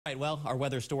Right, well, our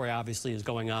weather story obviously is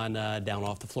going on down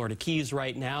off the Florida Keys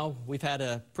right now. We've had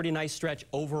a pretty nice stretch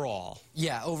overall.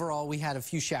 Yeah, overall we had a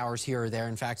few showers here or there.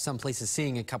 In fact, some places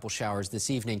seeing a couple showers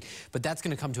this evening, but that's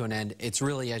going to come to an end. It's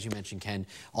really, as you mentioned, Ken,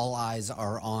 all eyes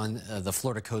are on the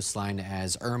Florida coastline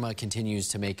as Irma continues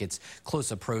to make its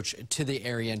close approach to the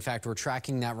area. In fact, we're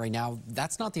tracking that right now.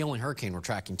 That's not the only hurricane we're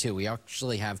tracking, too. We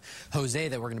actually have Jose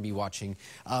that we're going to be watching,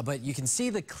 but you can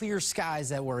see the clear skies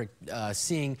that we're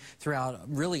seeing throughout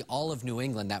really all of New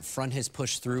England. That front has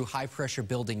pushed through, high pressure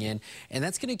building in, and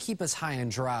that's going to keep us high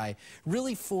and dry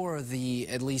really for the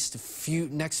at least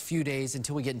next few days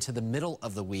until we get into the middle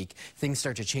of the week. Things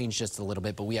start to change just a little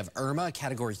bit, but we have Irma, a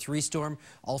Category 3 storm,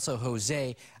 also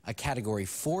Jose, a Category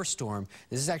 4 storm.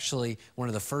 This is actually one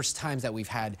of the first times that we've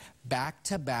had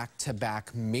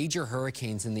back-to-back-to-back major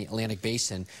hurricanes in the Atlantic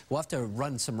Basin. We'll have to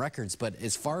run some records, but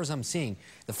as far as I'm seeing,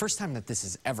 the first time that this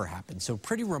has ever happened. So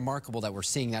pretty remarkable that we're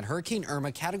seeing that. Hurricane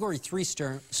Irma, Category 3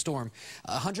 storm,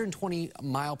 120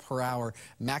 mile per hour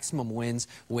maximum winds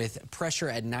with pressure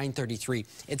at 933.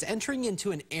 It's entering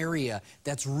into an area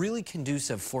that's really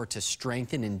conducive for it to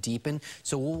strengthen and deepen.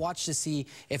 So we'll watch to see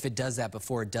if it does that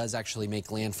before it does actually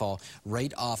make landfall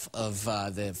right off of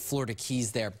the Florida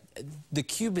Keys there. The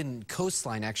Cuban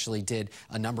coastline actually did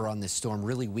a number on this storm,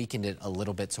 really weakened it a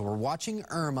little bit. So we're watching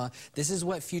Irma. This is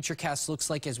what Futurecast looks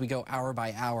like as we go hour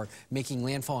by hour, making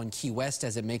landfall in Key West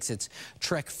as it makes its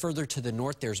trek further to the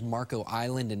north. There's Marco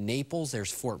Island and Naples. There's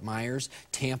Fort Myers,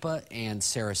 Tampa, and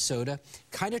Sarasota,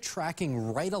 kind of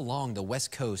tracking right along the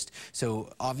west coast.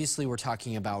 So obviously we're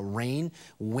talking about rain,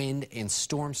 wind, and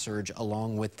storm surge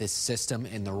along with this system,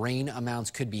 and the rain amounts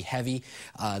could be heavy.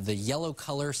 The yellow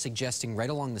color suggesting right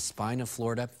along the spine of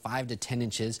Florida, 5 to 10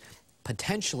 inches,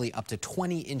 potentially up to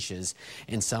 20 inches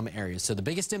in some areas. So the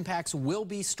biggest impacts will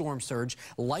be storm surge,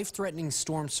 life-threatening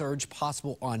storm surge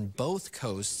possible on both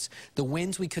coasts. The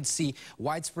winds, we could see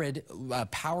widespread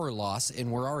power loss,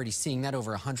 and we're already seeing that.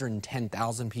 Over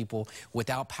 110,000 people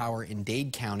without power in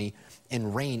Dade County,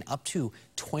 and rain up to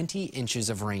 20 inches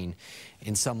of rain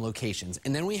in some locations.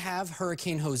 And then we have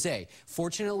Hurricane Jose,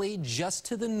 fortunately just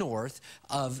to the north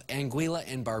of Anguilla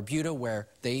and Barbuda, where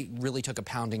they really took a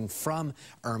pounding from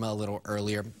Irma a little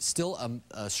earlier. Still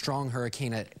a strong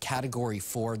hurricane at Category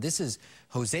 4. This is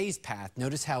Jose's path.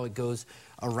 Notice how it goes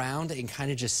around and kind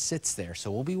of just sits there.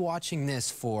 So we'll be watching this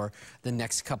for the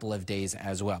next couple of days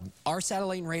as well. Our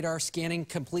satellite and radar scanning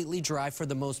completely dry for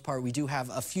the most part. We do have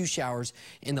a few showers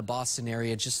in the Boston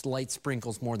area, just light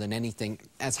sprinkles more than anything.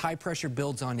 As high pressure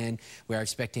builds on in, we are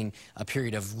expecting a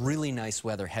period of really nice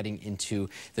weather heading into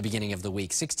the beginning of the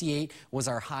week. 68 was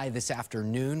our high this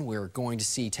afternoon. We're going to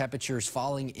see temperatures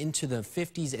falling into the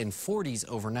 50s and 40s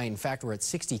overnight. In fact, we're at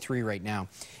 63 right now.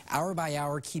 Hour by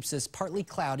hour keeps us partly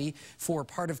cloudy for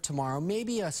part of tomorrow.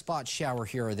 Maybe a spot shower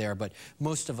here or there, but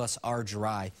most of us are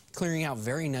dry. Clearing out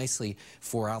very nicely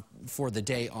for the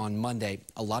day on Monday.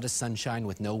 A lot of sunshine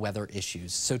with no weather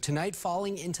issues. So tonight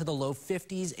falling into the low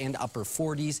 50s and upper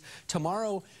 40s.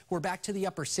 Tomorrow we're back to the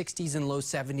upper 60s and low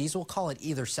 70s. We'll call it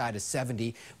either side of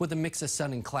 70 with a mix of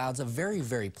sun and clouds. A very,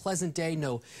 very pleasant day.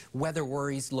 No weather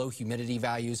worries, low humidity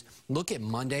values. Look at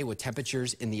Monday with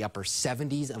temperatures in the upper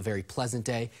 70s. A very pleasant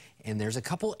day. And there's a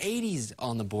couple 80s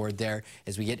on the board there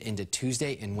as we get into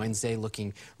Tuesday and Wednesday,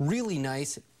 looking really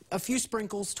nice. A few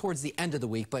sprinkles towards the end of the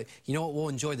week, but you know what? We'll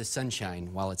enjoy the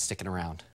sunshine while it's sticking around.